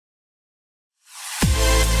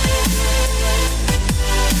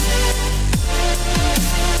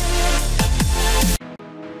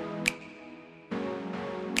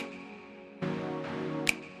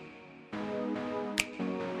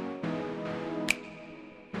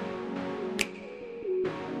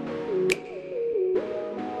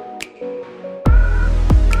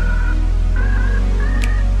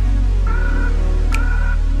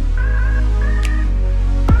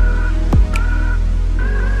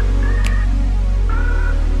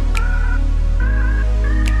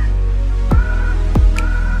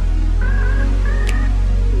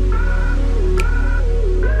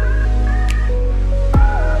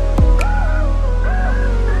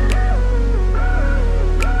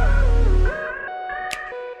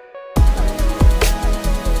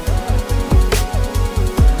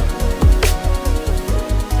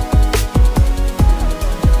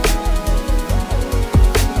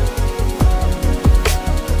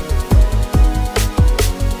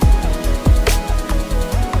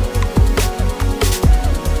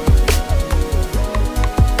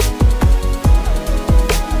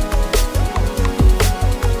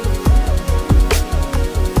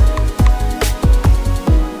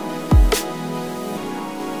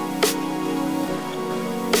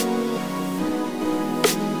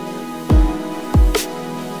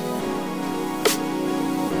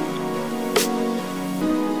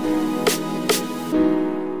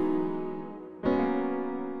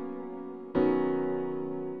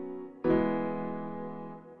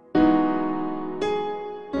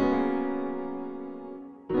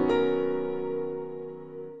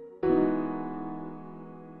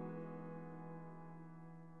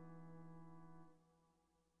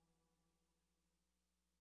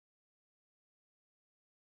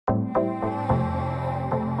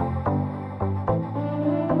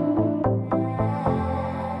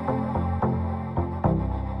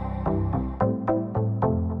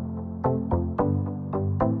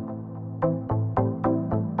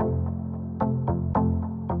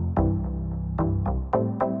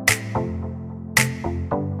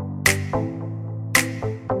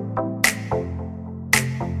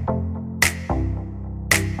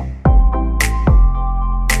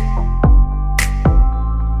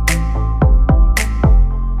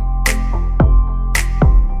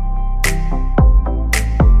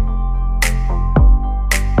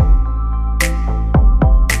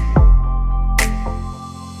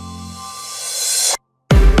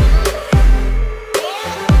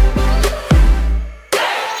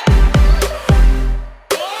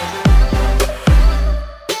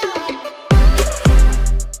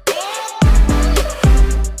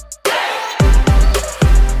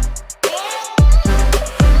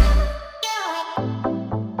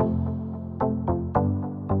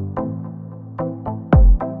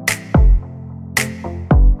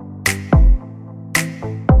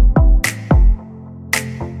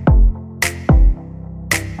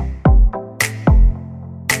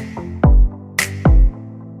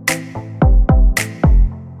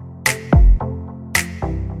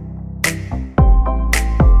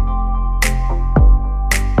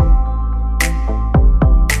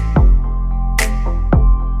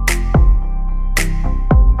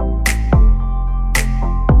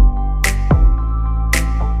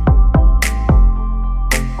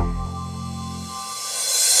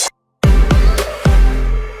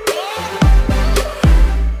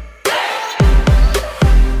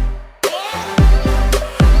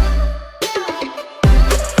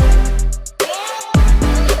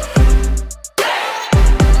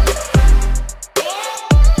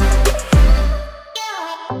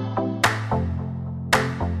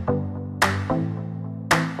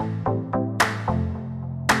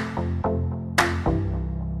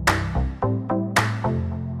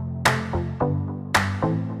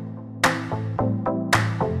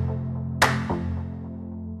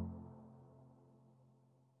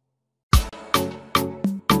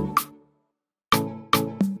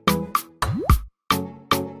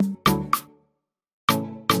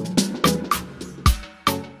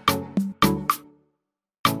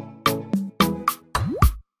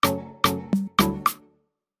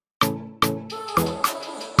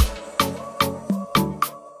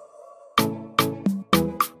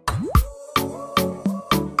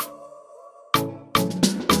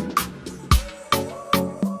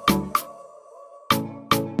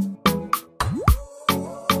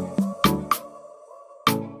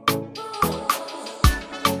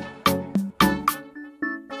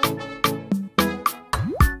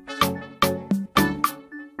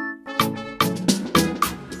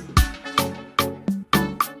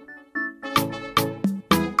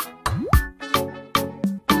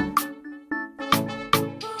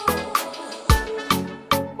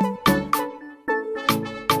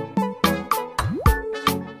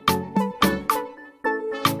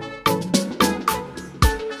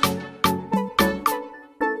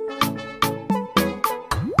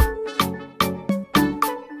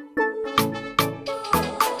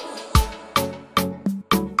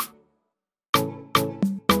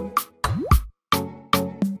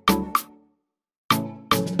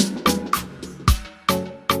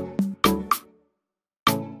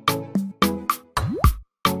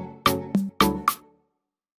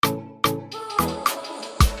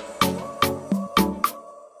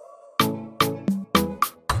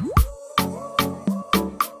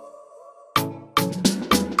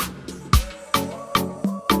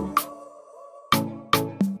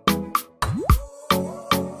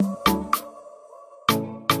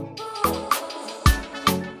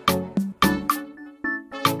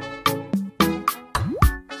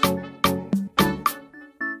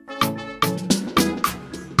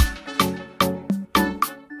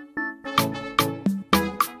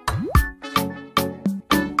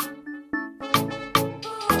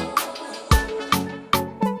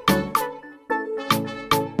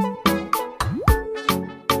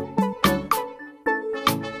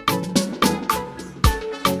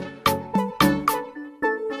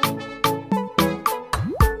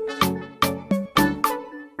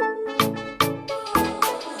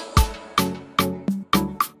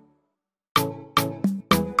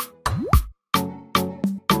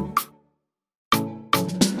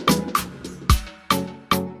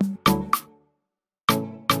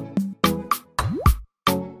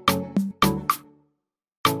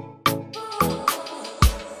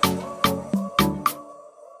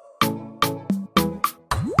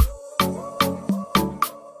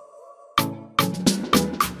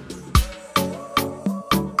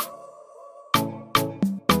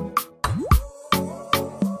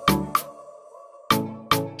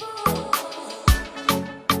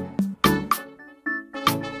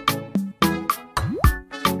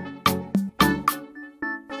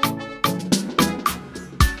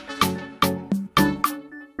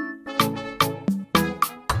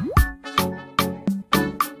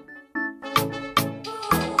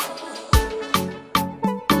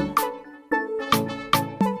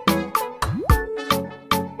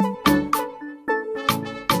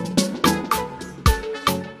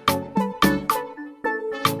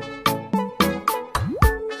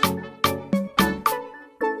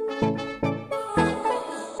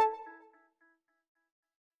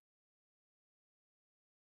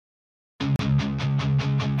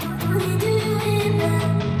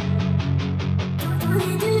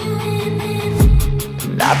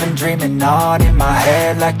I've been dreaming on in my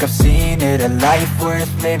head like I've seen it. A life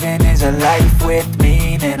worth living is a life with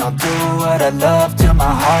meaning. I'll do what I love till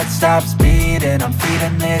my heart stops beating. I'm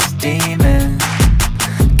feeding this demon.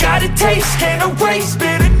 Got a taste, can't erase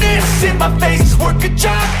bitterness in my face. Work a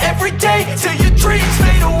job every day till your dreams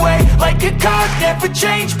fade away. Like a card, never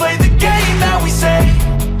change, play the game that we say.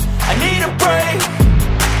 I need a break.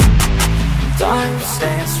 I'm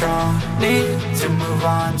staying strong, need to move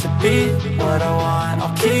on to be what I want.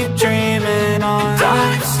 I'll keep dreaming on.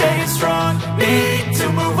 I'm staying strong, need to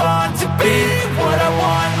move on to be what I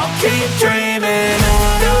want. I'll keep dreaming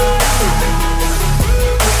on.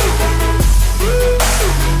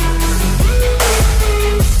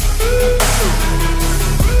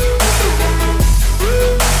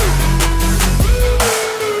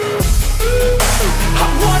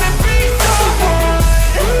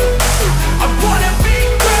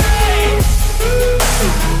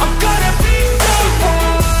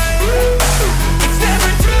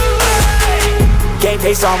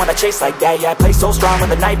 Pace on when I chase like that. Yeah, I play so strong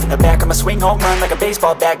with a knife in the back. I'ma swing home run like a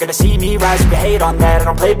baseball bat. Gonna see me rise, you can hate on that. I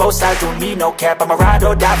don't play both sides, doing me no cap. I'ma ride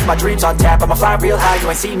or die for my dreams on tap. I'ma fly real high, you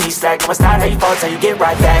ain't see me slack. No, it's not how you fall, it's how you get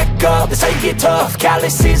right back up. That's how you get tough.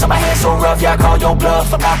 Calluses on my hands so rough, yeah, I call your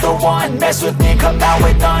bluff. I'm not the one, mess with me, come out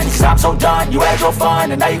with none. Cause I'm so done, you had your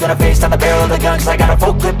fun. And now you're gonna face down the barrel of the gun. Cause I got a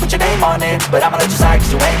full clip with your name on it. But I'ma let you slide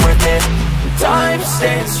cause you ain't worth it. I'm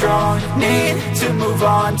staying strong, need to move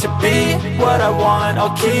on to be what I want.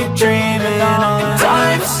 I'll keep dreaming on.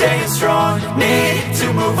 I'm staying strong, need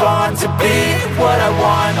to move on to be what I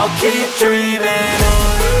want. I'll keep dreaming on.